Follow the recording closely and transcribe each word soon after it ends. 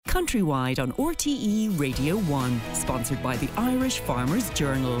countrywide on RTE Radio 1. Sponsored by the Irish Farmers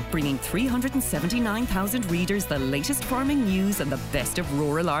Journal, bringing 379,000 readers the latest farming news and the best of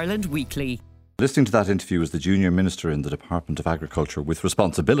rural Ireland weekly. Listening to that interview is the Junior Minister in the Department of Agriculture with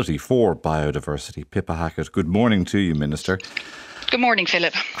responsibility for biodiversity, Pippa Hackett. Good morning to you, Minister. Good morning,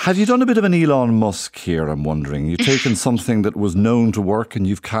 Philip. Have you done a bit of an Elon Musk here, I'm wondering? You've taken something that was known to work and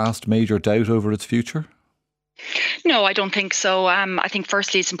you've cast major doubt over its future? No, I don't think so. I think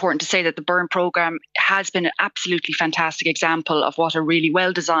firstly it's important to say that the Burn programme has been an absolutely fantastic example of what a really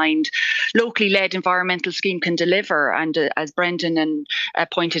well-designed, locally led environmental scheme can deliver. And as Brendan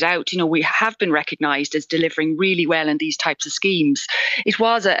pointed out, we have been recognised as delivering really well in these types of schemes. It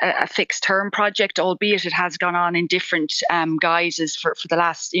was a fixed-term project, albeit it has gone on in different guises for the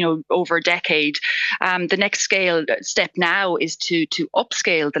last, over a decade. The next step now is to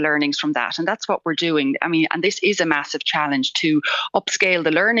upscale the learnings from that, and that's what we're doing. And this is a massive challenge to upscale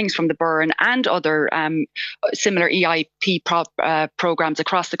the learnings from the Burn and other similar EIP programmes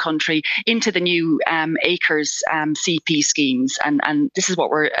across the country into the new ACRES CP schemes. And this is what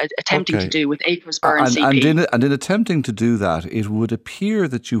we're attempting to do with ACRES Burn CP. And in attempting to do that, it would appear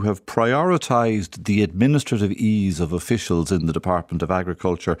that you have prioritised the administrative ease of officials in the Department of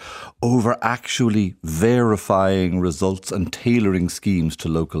Agriculture over actually verifying results and tailoring schemes to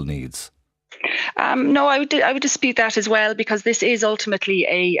local needs. No, I would dispute that as well, because this is ultimately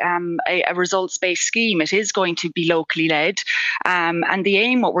a results-based scheme. It is going to be locally led, and the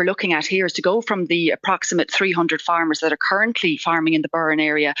aim, what we're looking at here, is to go from the approximate 300 farmers that are currently farming in the Burn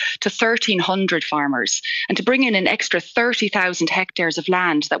area to 1,300 farmers, and to bring in an extra 30,000 hectares of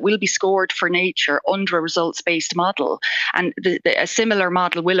land that will be scored for nature under a results-based model. And a similar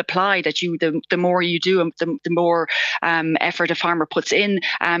model will apply, that the more you do, the more effort a farmer puts in,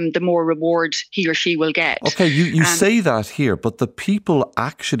 the more reward he or she will get. Okay, you say that here, but the people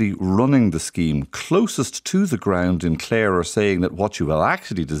actually running the scheme closest to the ground in Clare are saying that what you have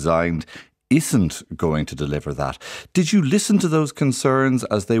actually designed isn't going to deliver that. Did you listen to those concerns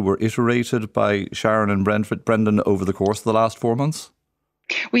as they were iterated by Sharon and Brendan over the course of the last 4 months?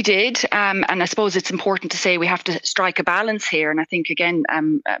 We did, and I suppose it's important to say we have to strike a balance here. And I think, again,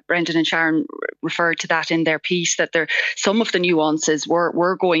 Brendan and Sharon referred to that in their piece, that some of the nuances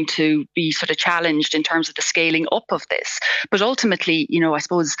were going to be sort of challenged in terms of the scaling up of this. But ultimately, I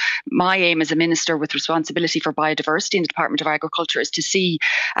suppose my aim as a minister with responsibility for biodiversity in the Department of Agriculture is to see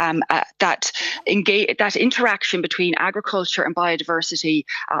that interaction between agriculture and biodiversity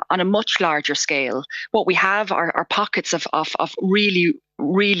on a much larger scale. What we have are pockets of really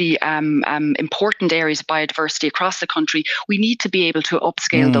important areas of biodiversity across the country. We need to be able to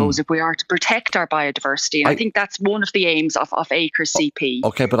upscale those if we are to protect our biodiversity. And I think that's one of the aims of ACRES CP.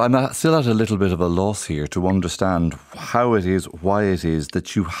 Okay, but I'm still at a little bit of a loss here to understand how it is, why it is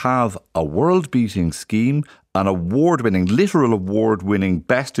that you have a world-beating scheme, an literal award-winning,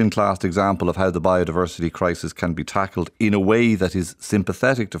 best-in-class example of how the biodiversity crisis can be tackled in a way that is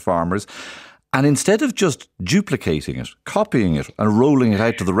sympathetic to farmers. And instead of just duplicating it, copying it and rolling it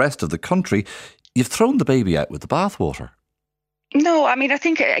out to the rest of the country, you've thrown the baby out with the bathwater. No, I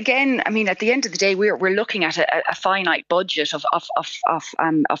think, again, at the end of the day, we're looking at a finite budget of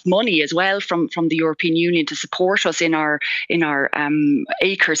money as well from the European Union to support us in our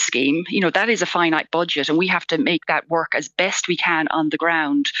ACRES scheme. That is a finite budget, and we have to make that work as best we can on the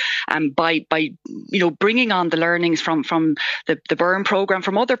ground, by bringing on the learnings from the Burn programme,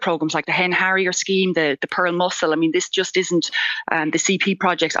 from other programmes like the Hen Harrier scheme, the Pearl Mussel. This just isn't, the CP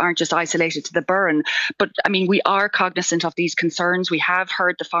projects aren't just isolated to the Burn, but we are cognizant of these concerns. We have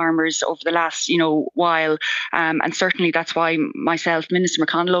heard the farmers over the last, while, and certainly that's why Minister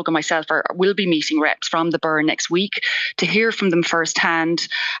McConalogue and myself will be meeting reps from the Burn next week to hear from them firsthand.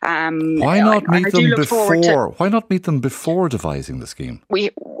 Why not meet them before? Why not meet them before devising the scheme?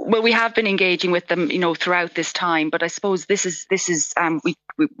 We have been engaging with them, throughout this time, but I suppose this is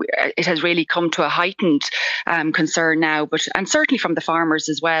it has really come to a heightened concern now, and certainly from the farmers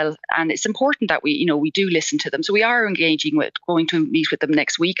as well. And it's important that we do listen to them. So we are going to meet with them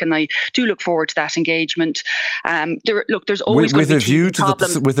next week, and I do look forward to that engagement. There's always with a view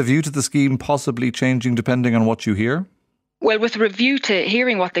to the scheme possibly changing depending on what you hear. Well, with a review to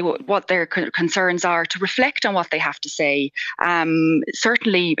hearing what their concerns are, to reflect on what they have to say.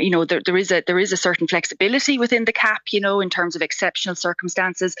 Certainly, there is a certain flexibility within the CAP, in terms of exceptional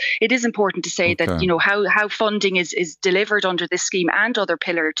circumstances. It is important to say that how funding is delivered under this scheme and other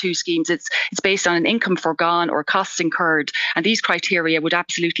Pillar 2 schemes. It's based on an income foregone or costs incurred, and these criteria would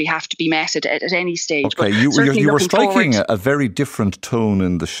absolutely have to be met at any stage. Okay, you were striking a very different tone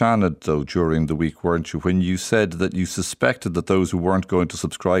in the Seanad though during the week, weren't you, when you said that you suspect suspected that those who weren't going to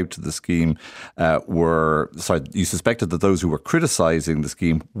subscribe to the scheme you suspected that those who were criticising the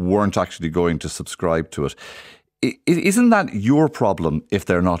scheme weren't actually going to subscribe to it. Isn't that your problem if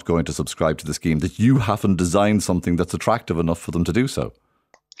they're not going to subscribe to the scheme, that you haven't designed something that's attractive enough for them to do so?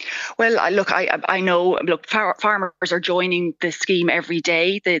 Well, I know. Look, farmers are joining the scheme every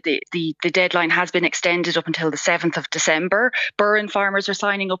day. The deadline has been extended up until the 7th of December. Burren farmers are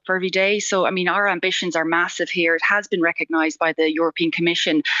signing up for every day. So, I mean, our ambitions are massive here. It has been recognised by the European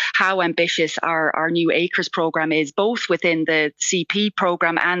Commission how ambitious our new Acres programme is, both within the CP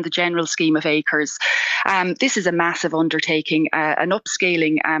programme and the general scheme of Acres. This is a massive undertaking, an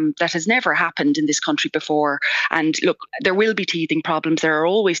upscaling that has never happened in this country before. And look, there will be teething problems. There are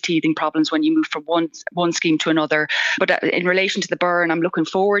always teething problems when you move from one scheme to another. But in relation to the burn, I'm looking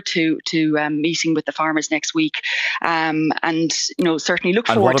forward to meeting with the farmers next week, and certainly look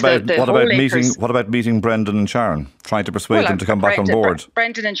forward to the whole Acres. What about meeting Brendan and Sharon, trying to persuade them to come back on board?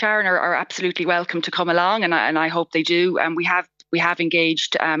 Brendan and Sharon are absolutely welcome to come along, and I hope they do. And we have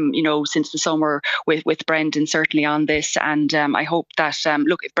engaged, since the summer with Brendan certainly on this, and I hope that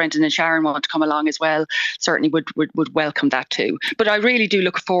if Brendan and Sharon want to come along as well, certainly would welcome that too. But I really do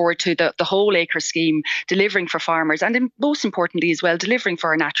look forward to the whole Acres scheme delivering for farmers, and most importantly as well, delivering for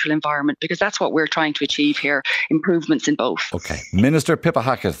our natural environment, because that's what we're trying to achieve here, improvements in both. Okay. Minister Pippa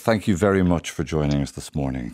Hackett, thank you very much for joining us this morning.